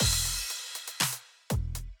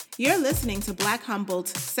You're listening to Black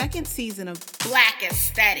Humboldt's second season of Black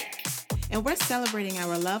Aesthetic, and we're celebrating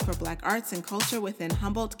our love for Black arts and culture within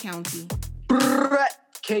Humboldt County.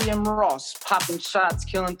 KM Ross, popping shots,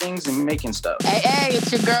 killing things, and making stuff. Hey,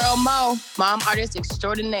 it's your girl Mo, mom artist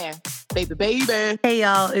extraordinaire. Baby. Hey,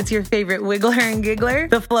 y'all, it's your favorite wiggler and giggler,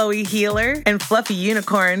 the flowy healer, and fluffy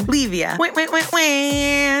unicorn, Levia. Wah.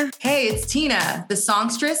 Hey, it's Tina, the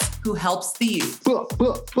songstress who helps the youth.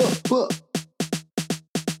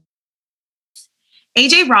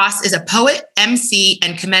 AJ Ross is a poet, MC,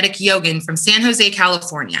 and Kemetic yogin from San Jose,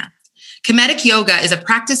 California. Kemetic yoga is a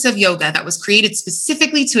practice of yoga that was created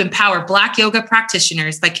specifically to empower Black yoga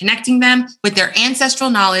practitioners by connecting them with their ancestral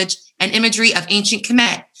knowledge and imagery of ancient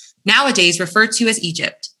Kemet, nowadays referred to as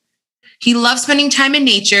Egypt. He loves spending time in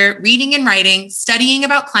nature, reading and writing, studying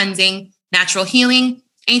about cleansing, natural healing,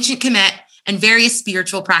 ancient Kemet, and various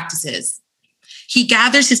spiritual practices. He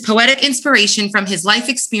gathers his poetic inspiration from his life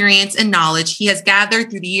experience and knowledge he has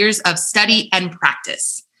gathered through the years of study and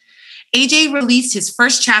practice. AJ released his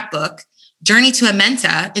first chapbook, Journey to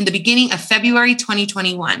Amenta, in the beginning of February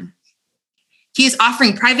 2021. He is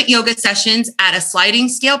offering private yoga sessions at a sliding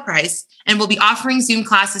scale price and will be offering Zoom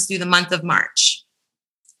classes through the month of March.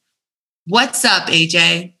 What's up,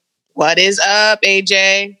 AJ? What is up,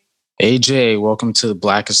 AJ? AJ, welcome to the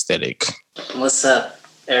Black Aesthetic. What's up,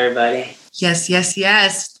 everybody? Yes.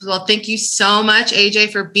 Well, thank you so much,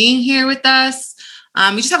 AJ, for being here with us.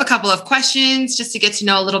 We just have a couple of questions just to get to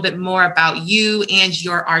know a little bit more about you and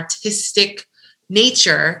your artistic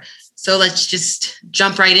nature. So let's just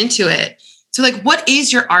jump right into it. So what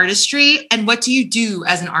is your artistry and what do you do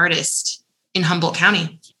as an artist in Humboldt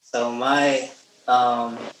County? So my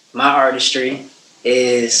artistry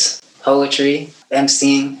is poetry,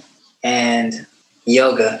 MCing, and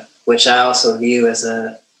yoga, which I also view as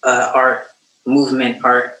a movement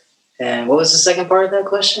art. And what was the second part of that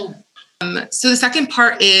question? So the second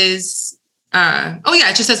part is,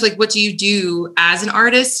 it just says what do you do as an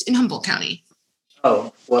artist in Humboldt County?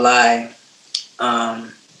 Oh, well, I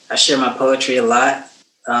share my poetry a lot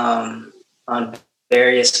on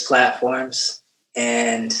various platforms,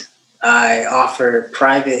 and I offer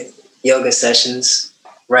private yoga sessions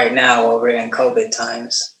right now while we're in COVID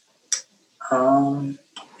times.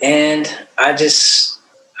 And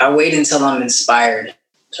I wait until I'm inspired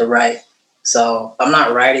to write. So I'm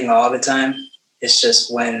not writing all the time. It's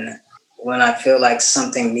just when I feel like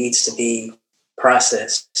something needs to be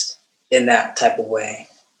processed in that type of way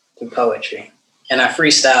through poetry. And I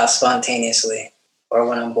freestyle spontaneously or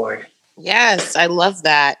when I'm bored. Yes, I love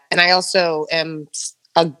that. And I also am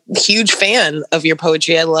a huge fan of your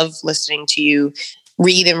poetry. I love listening to you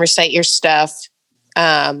read and recite your stuff.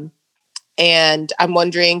 And I'm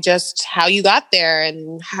wondering just how you got there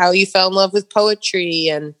and how you fell in love with poetry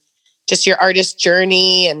and just your artist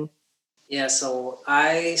journey. And yeah, so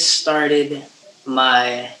I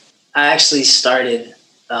actually started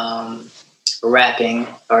rapping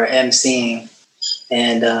or MCing,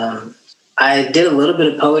 and I did a little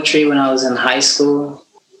bit of poetry when I was in high school,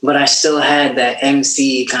 but I still had that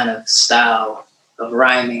MC kind of style of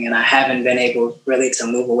rhyming, and I haven't been able really to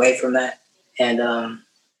move away from that. And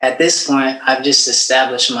at this point, I've just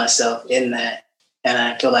established myself in that, and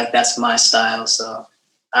I feel like that's my style. So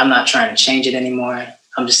I'm not trying to change it anymore.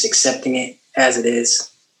 I'm just accepting it as it is.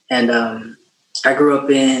 And I grew up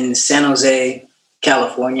in San Jose,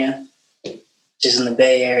 California, which is in the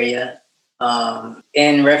Bay Area.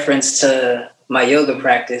 In reference to my yoga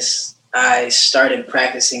practice, I started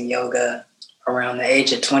practicing yoga around the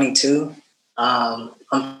age of 22. I'm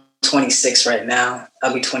 26 right now.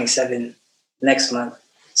 I'll be 27 next month.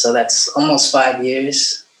 So that's almost 5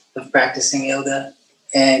 years of practicing yoga.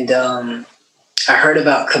 And I heard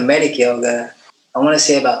about Kemetic yoga, I want to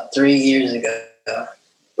say about 3 years ago,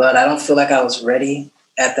 but I don't feel like I was ready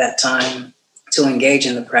at that time to engage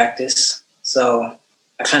in the practice. So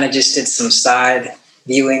I kind of just did some side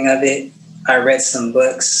viewing of it. I read some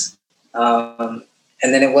books. And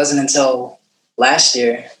then it wasn't until last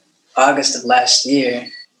year, August of last year,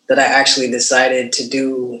 that I actually decided to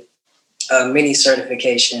do a mini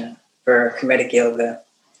certification for Kemetic yoga.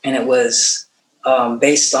 And it was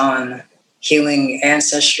based on healing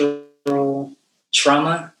ancestral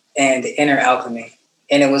trauma and inner alchemy.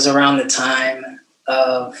 And it was around the time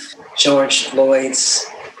of George Floyd's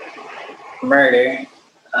murder.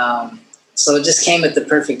 So it just came at the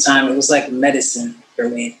perfect time. It was like medicine for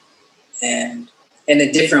me. And in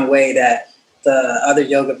a different way that the other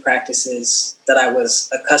yoga practices that I was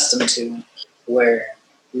accustomed to were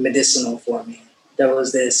medicinal for me. There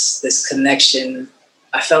was this connection.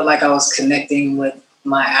 I felt like I was connecting with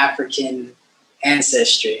my African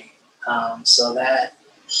ancestry. So that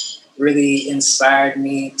really inspired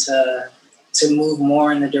me to move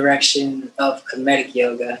more in the direction of comedic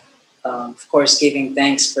yoga. Of course, giving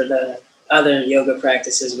thanks for the other yoga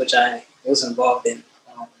practices which I was involved in.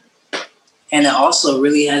 And it also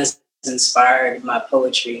really has inspired my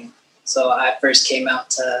poetry. So I first came out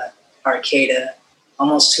to Arcata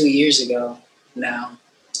almost 2 years ago now.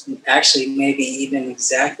 Actually, maybe even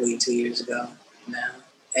exactly 2 years ago now.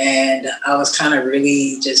 And I was kind of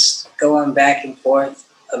really just going back and forth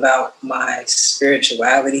about my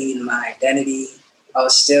spirituality and my identity. I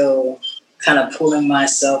was still kind of pulling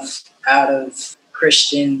myself out of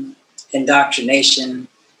Christian indoctrination,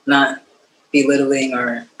 not belittling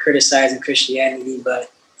or criticizing Christianity,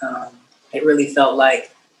 but it really felt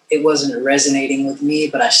like it wasn't resonating with me,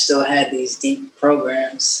 but I still had these deep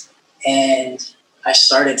programs. And I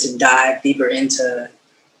started to dive deeper into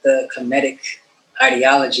the Kemetic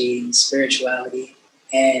ideology and spirituality,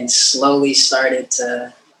 and slowly started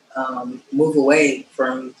to move away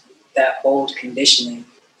from that old conditioning.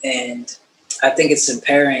 And I think it's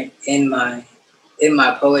apparent in my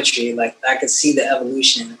poetry. Like, I could see the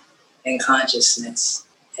evolution in consciousness,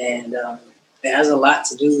 and it has a lot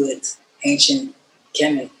to do with ancient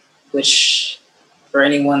Kemet, which, for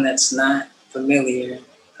anyone that's not familiar,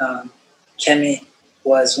 Kemet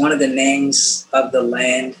was one of the names of the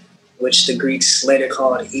land which the Greeks later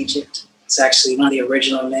called Egypt. It's actually one of the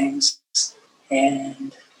original names.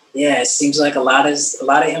 And yeah, it seems like a lot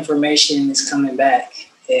of information is coming back.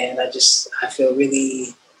 And I feel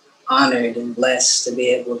really honored and blessed to be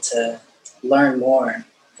able to learn more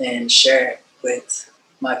and share it with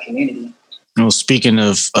my community. Well, speaking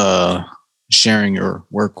of sharing your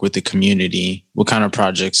work with the community, what kind of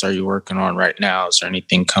projects are you working on right now? Is there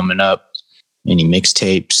anything coming up? Any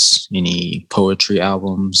mixtapes? Any poetry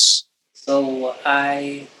albums? So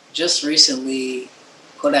I just recently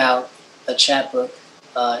put out a chapbook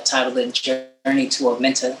titled Journey to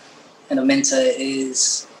Amenta. And Amenta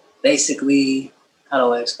is basically, how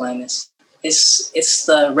do I explain this? It's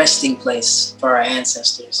the resting place for our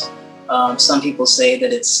ancestors. Some people say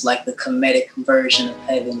that it's like the Kemetic version of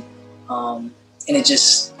heaven. And it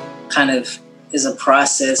just kind of is a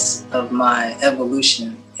process of my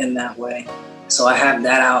evolution in that way. So I have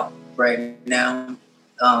that out right now.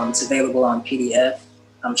 It's available on PDF.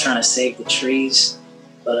 I'm trying to save the trees,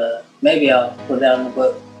 but maybe I'll put it out in a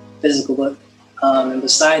book, physical book. And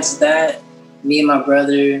besides that, me and my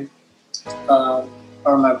brother,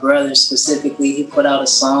 or my brother specifically, he put out a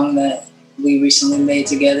song that we recently made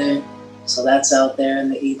together. So that's out there in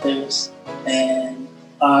the ethers. And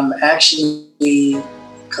I'm actually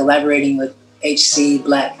collaborating with HC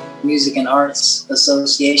Black Music and Arts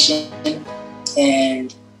Association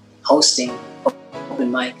and hosting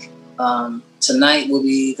open mic. Tonight will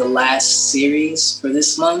be the last series for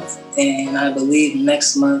this month, and I believe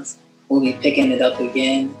next month we'll be picking it up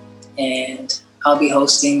again, and I'll be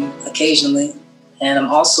hosting occasionally. And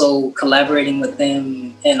I'm also collaborating with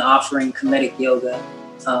them and offering Kemetic yoga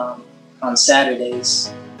on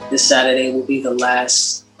Saturdays. This Saturday will be the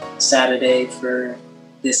last Saturday for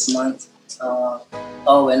this month.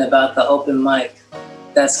 And about the open mic,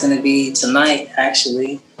 that's going to be tonight,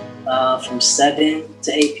 actually, from 7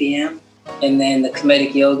 to 8 p.m. And then the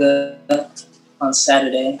Kemetic yoga on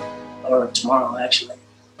Saturday, or tomorrow, actually,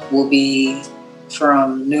 will be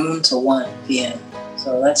from noon to 1 p.m.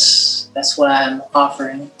 So that's what I'm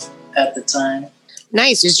offering at the time.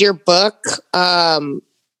 Nice. Is your book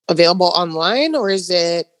available online, or is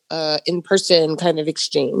it in-person kind of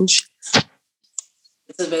exchange?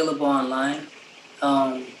 It's available online.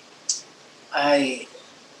 I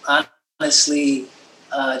honestly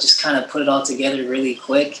just kind of put it all together really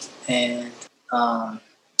quick, and I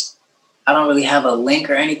don't really have a link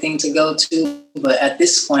or anything to go to, but at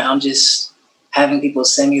this point I'm just having people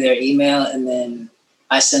send me their email, and then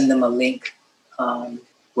I send them a link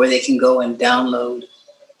where they can go and download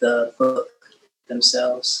the book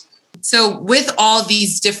themselves. So with all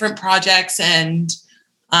these different projects and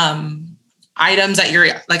items that you're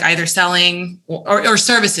like either selling or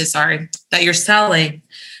services, that you're selling,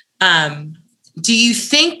 do you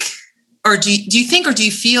think or do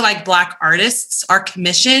you feel like Black artists are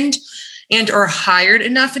commissioned and or hired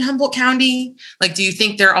enough in Humboldt County? Like, do you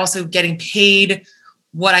think they're also getting paid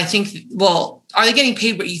are they getting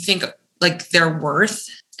paid what you think like they're worth?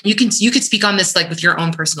 You could speak on this like with your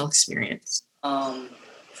own personal experience.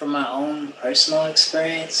 From my own personal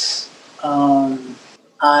experience,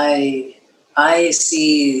 I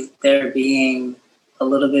see there being a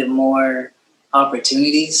little bit more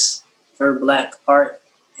opportunities for Black art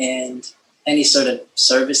and any sort of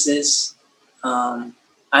services. I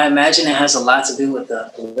imagine it has a lot to do with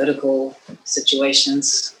the political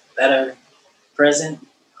situations that are present.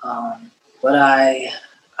 But I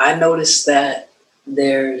noticed that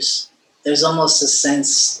there's almost a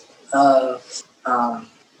sense of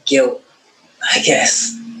guilt, I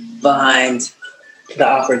guess, behind the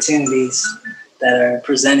opportunities that are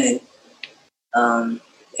presented. And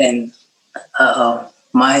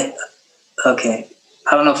okay.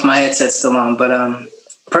 I don't know if my headset's still on, but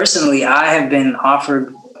personally, I have been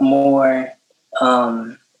offered more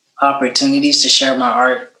opportunities to share my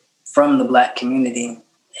art from the Black community,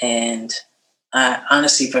 and I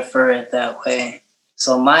honestly prefer it that way.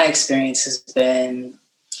 So my experience has been,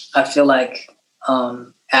 I feel like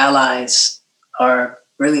allies are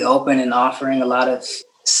really open and offering a lot of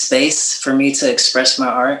space for me to express my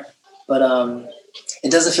art, but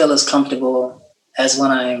it doesn't feel as comfortable as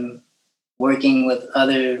when I'm working with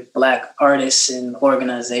other Black artists and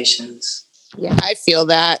organizations. Yeah, I feel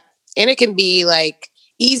that. And it can be like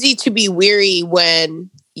easy to be weary when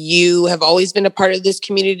you have always been a part of this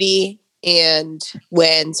community. And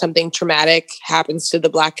when something traumatic happens to the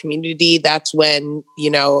Black community, that's when, you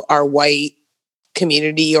know, our white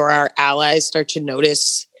community or our allies start to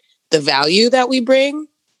notice the value that we bring.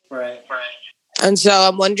 Right. And so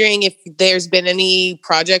I'm wondering if there's been any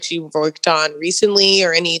projects you've worked on recently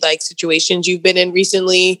or any like situations you've been in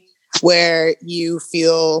recently where you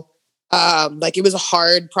feel like it was a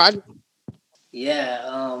hard project.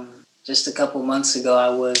 Yeah. Just a couple months ago, I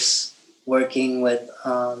was working with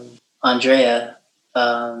Andrea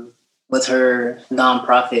with her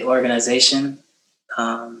nonprofit organization,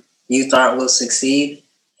 Youth Art Will Succeed.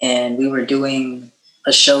 And we were doing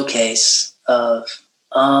a showcase of,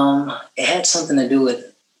 it had something to do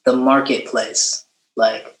with the marketplace,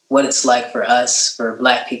 like what it's like for us, for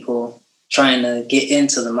Black people trying to get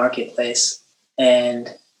into the marketplace.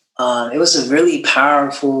 And it was a really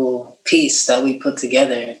powerful piece that we put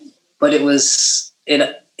together, but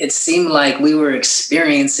it seemed like we were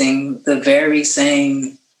experiencing the very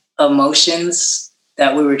same emotions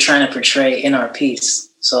that we were trying to portray in our piece.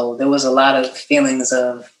 So there was a lot of feelings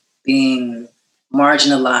of being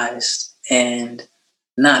marginalized and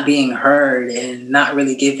not being heard and not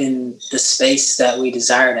really given the space that we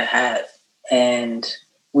desire to have. And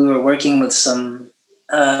we were working with some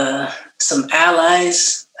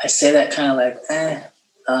allies. I say that kind of like,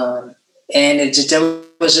 and there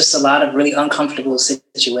was just a lot of really uncomfortable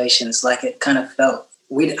situations. Like it kind of felt,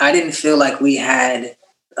 I didn't feel like we had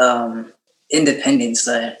independence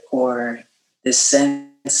or this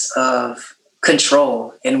sense of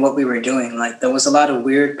control in what we were doing. Like there was a lot of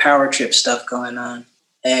weird power trip stuff going on.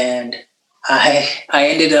 And I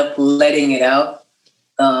ended up letting it out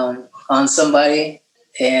on somebody.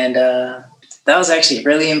 And that was actually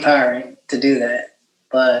really empowering to do that,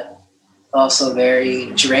 but also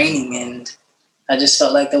very draining. And I just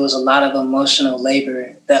felt like there was a lot of emotional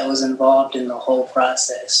labor that was involved in the whole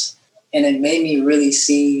process. And it made me really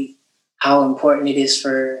see how important it is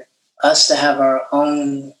for us to have our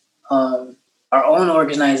own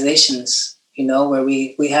organizations, you know, where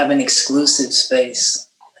we have an exclusive space.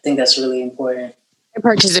 I think that's really important. I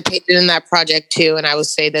participated in that project too. And I would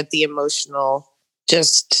say that the emotional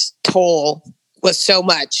just toll was so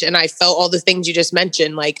much. And I felt all the things you just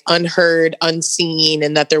mentioned, like unheard, unseen,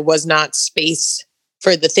 and that there was not space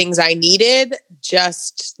for the things I needed,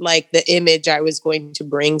 just like the image I was going to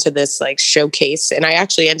bring to this like showcase. And I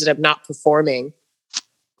actually ended up not performing.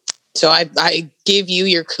 So I give you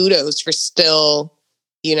your kudos for still,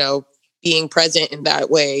 you know, being present in that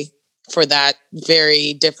way for that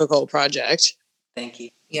very difficult project. Thank you.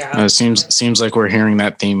 Yeah. It seems like we're hearing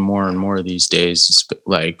that theme more and more these days,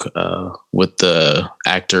 like with the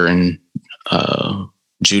actor and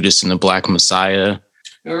Judas and the Black Messiah.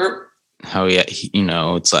 How you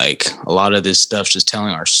know, it's like a lot of this stuff just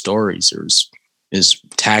telling our stories is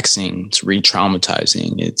taxing, it's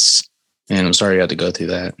re-traumatizing. And I'm sorry you had to go through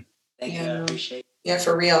that. Thank you. I appreciate it. Yeah,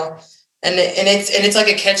 for real. And it's like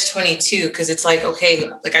a catch-22 because it's like, okay,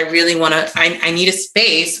 like I really want to, I need a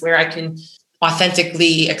space where I can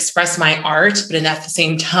authentically express my art, but at the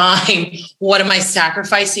same time, what am I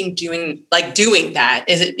sacrificing doing that?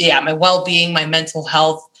 Is it, my well-being, my mental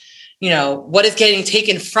health, you know, what is getting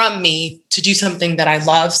taken from me to do something that I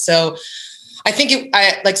love? So I think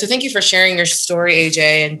so thank you for sharing your story,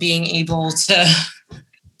 AJ, and being able to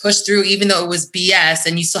push through, even though it was BS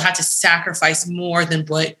and you still had to sacrifice more than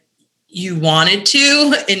what you wanted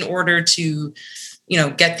to in order to, you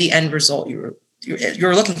know, get the end result you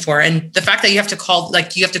were looking for. And the fact that you have to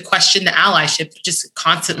question the allyship just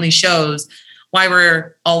constantly shows why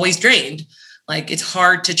we're always drained. Like it's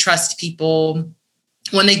hard to trust people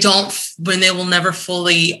when they will never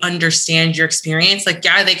fully understand your experience. Like,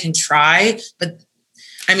 yeah, they can try, but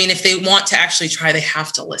I mean, if they want to actually try, they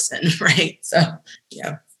have to listen, right? So,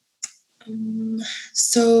 yeah.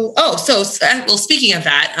 Well, speaking of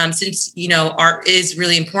that, since, art is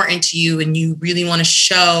really important to you and you really want to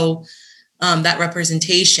show that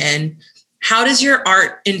representation, how does your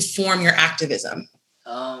art inform your activism?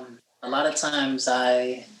 A lot of times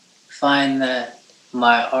I find that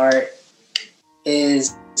my art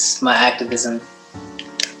is my activism.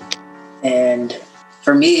 And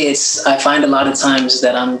for me, I find a lot of times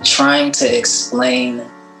that I'm trying to explain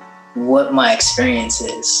what my experience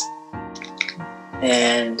is.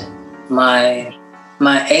 And my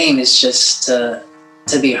aim is just to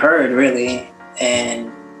be heard, really,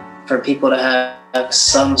 and for people to have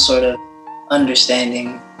some sort of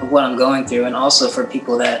understanding of what I'm going through, and also for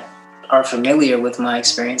people that are familiar with my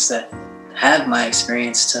experience, that have my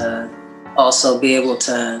experience, to also be able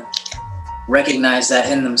to recognize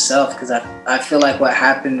that in themselves. Because I feel like what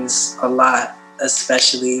happens a lot,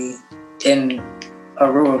 especially in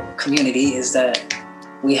a rural community, is that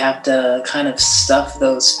we have to kind of stuff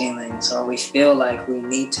those feelings, or we feel like we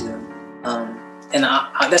need to. And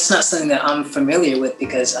that's not something that I'm familiar with,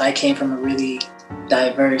 because I came from a really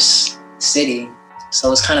diverse city.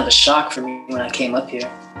 So it's kind of a shock for me when I came up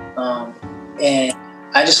here. And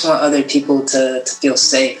I just want other people to feel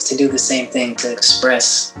safe, to do the same thing, to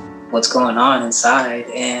express what's going on inside.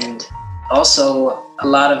 And also, a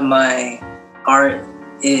lot of my art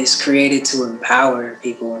is created to empower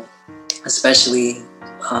people, especially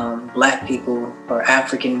Black people or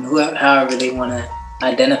African, however they want to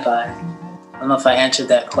identify. I don't know if I answered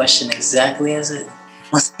that question exactly as it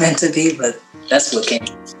was meant to be, but that's what came.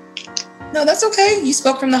 No, that's okay. You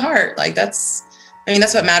spoke from the heart. That's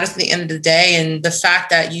what matters at the end of the day. And the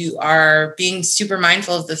fact that you are being super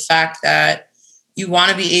mindful of the fact that you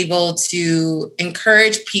want to be able to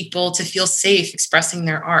encourage people to feel safe expressing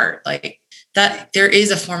their art, that there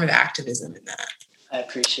is a form of activism in that. I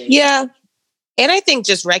appreciate it. Yeah. And I think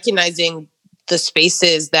just recognizing the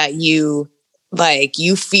spaces that you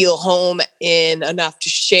feel home in enough to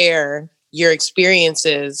share your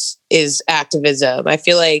experiences is activism. I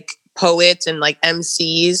feel like poets and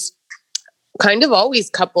MCs kind of always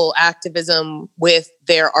couple activism with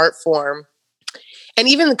their art form. And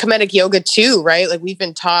even the Kemetic yoga too, right? We've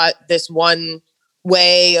been taught this one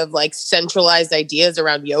way of centralized ideas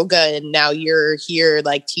around yoga. And now you're here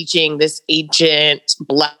teaching this ancient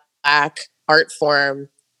Black art form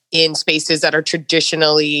in spaces that are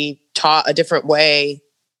traditionally taught a different way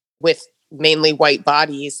with mainly white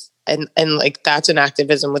bodies. And that's an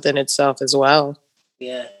activism within itself as well.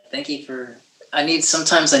 Yeah. Thank you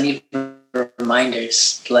sometimes I need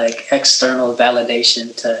reminders, external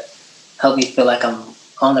validation, to help me feel like I'm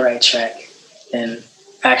on the right track and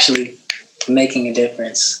actually making a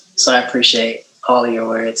difference. So I appreciate all of your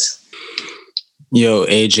words. Yo,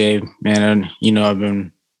 AJ, man, I've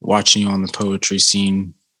been watching you on the poetry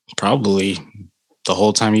scene probably the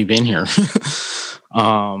whole time you've been here.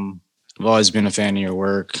 I've always been a fan of your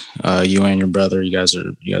work. You and your brother, you guys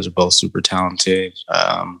are both super talented.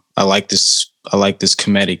 I like this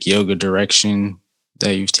Kemetic yoga direction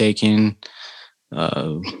that you've taken.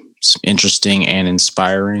 It's interesting and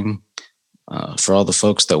inspiring. For all the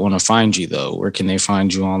folks that want to find you, though, where can they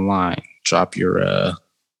find you online? Drop your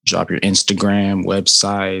Instagram,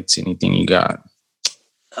 websites, anything you got.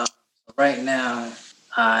 Right now,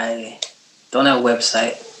 I don't have a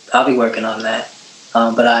website. I'll be working on that.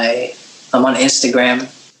 But I'm on Instagram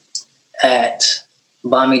at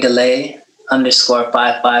Bamidele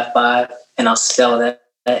 _555, and I'll spell that.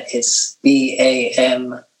 It's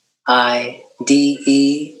BAMIDELE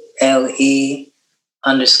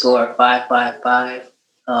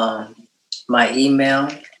 _555. My email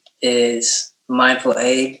is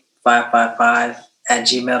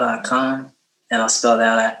mindfulabe555@gmail.com, and I'll spell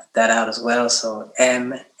that out as well. So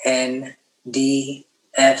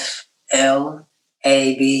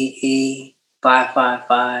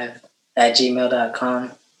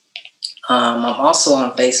MNDFLABE555@gmail.com. I'm also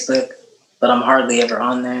on Facebook, but I'm hardly ever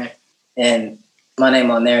on there. And my name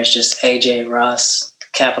on there is just AJ Ross,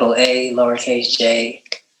 capital A, lowercase j,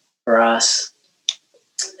 Ross.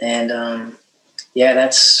 And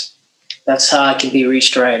that's how I can be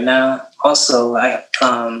reached right now. Also,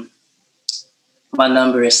 my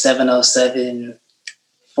number is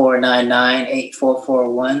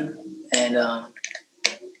 707-499-8441. And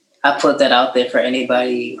I put that out there for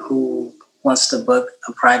anybody who wants to book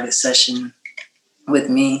a private session with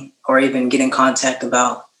me, or even get in contact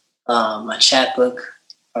about my chat book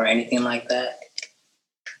or anything like that.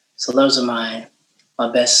 So those are my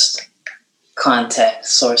best contact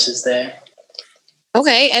sources there.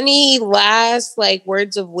 Okay. Any last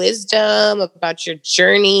words of wisdom about your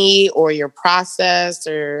journey or your process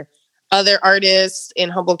or other artists in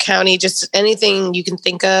Humboldt County? Just anything you can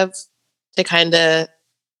think of to kind of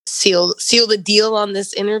seal the deal on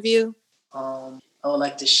this interview? I would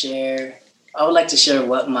like to share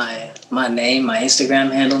what my name, my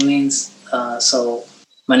Instagram handle means. So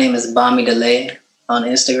my name is Bami Delay on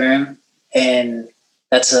Instagram, and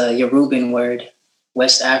that's a Yoruban word,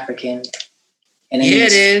 West African. And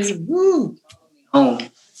it is. Woo. Home.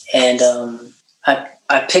 And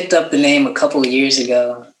I picked up the name a couple of years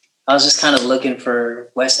ago. I was just kind of looking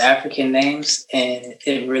for West African names, and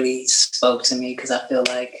it really spoke to me because I feel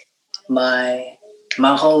like my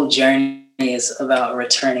whole journey is about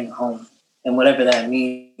returning home, and whatever that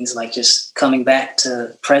means, like just coming back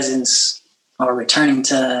to presence or returning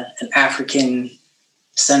to an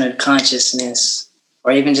African-centered consciousness,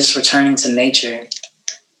 or even just returning to nature.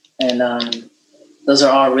 And those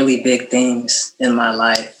are all really big things in my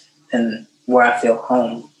life and where I feel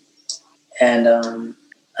home. And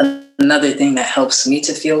another thing that helps me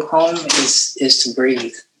to feel home is to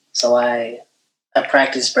breathe. So I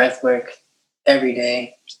practice breath work every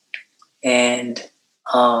day. And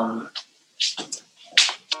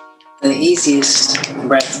the easiest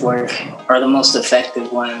breath work, or the most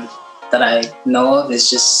effective one that I know of,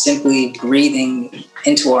 is just simply breathing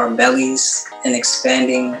into our bellies and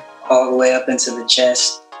expanding all the way up into the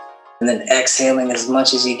chest, and then exhaling as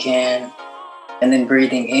much as you can, and then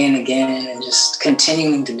breathing in again, and just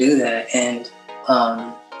continuing to do that. And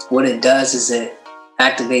what it does is it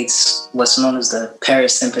activates what's known as the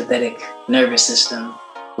parasympathetic nervous system,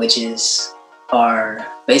 which is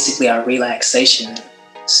basically our relaxation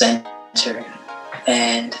center.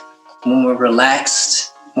 And when we're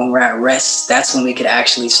relaxed, when we're at rest, that's when we could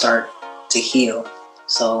actually start to heal.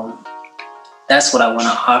 So that's what I want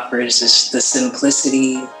to offer, is just the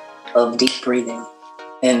simplicity of deep breathing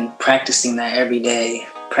and practicing that every day,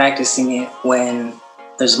 practicing it when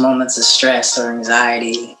there's moments of stress or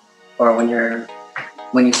anxiety, or when you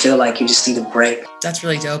feel like you just need a break. That's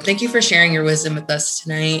really dope. Thank you for sharing your wisdom with us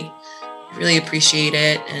tonight. Really appreciate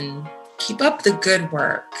it, and keep up the good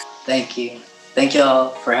work. Thank you. Thank you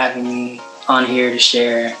all for having me on here to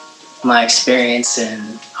share my experience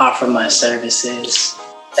and offer my services.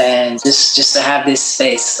 And just to have this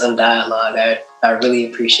space of dialogue, I really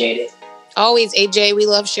appreciate it. Always, AJ, we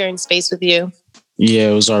love sharing space with you.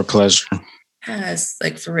 Yeah, it was our pleasure. Yes,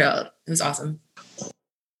 for real. It was awesome.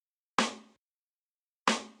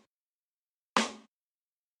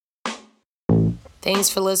 Thanks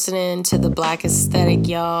for listening to The Black Aesthetic,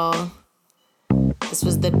 y'all. This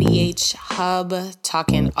was the BH Hub,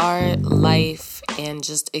 talking art, life, and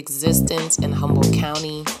just existence in Humboldt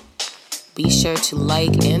County. Be sure to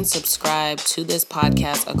like and subscribe to this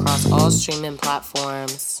podcast across all streaming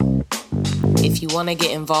platforms. If you want to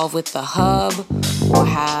get involved with the Hub, or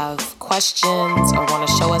have questions, or want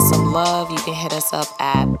to show us some love, you can hit us up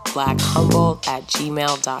at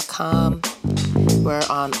blackhumboldt@gmail.com. We're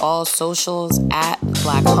on all socials at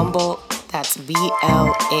Black Humboldt. That's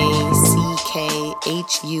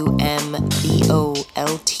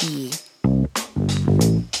BLACKHUMBOLT.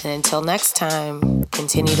 And until next time,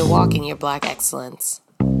 continue to walk in your Black excellence.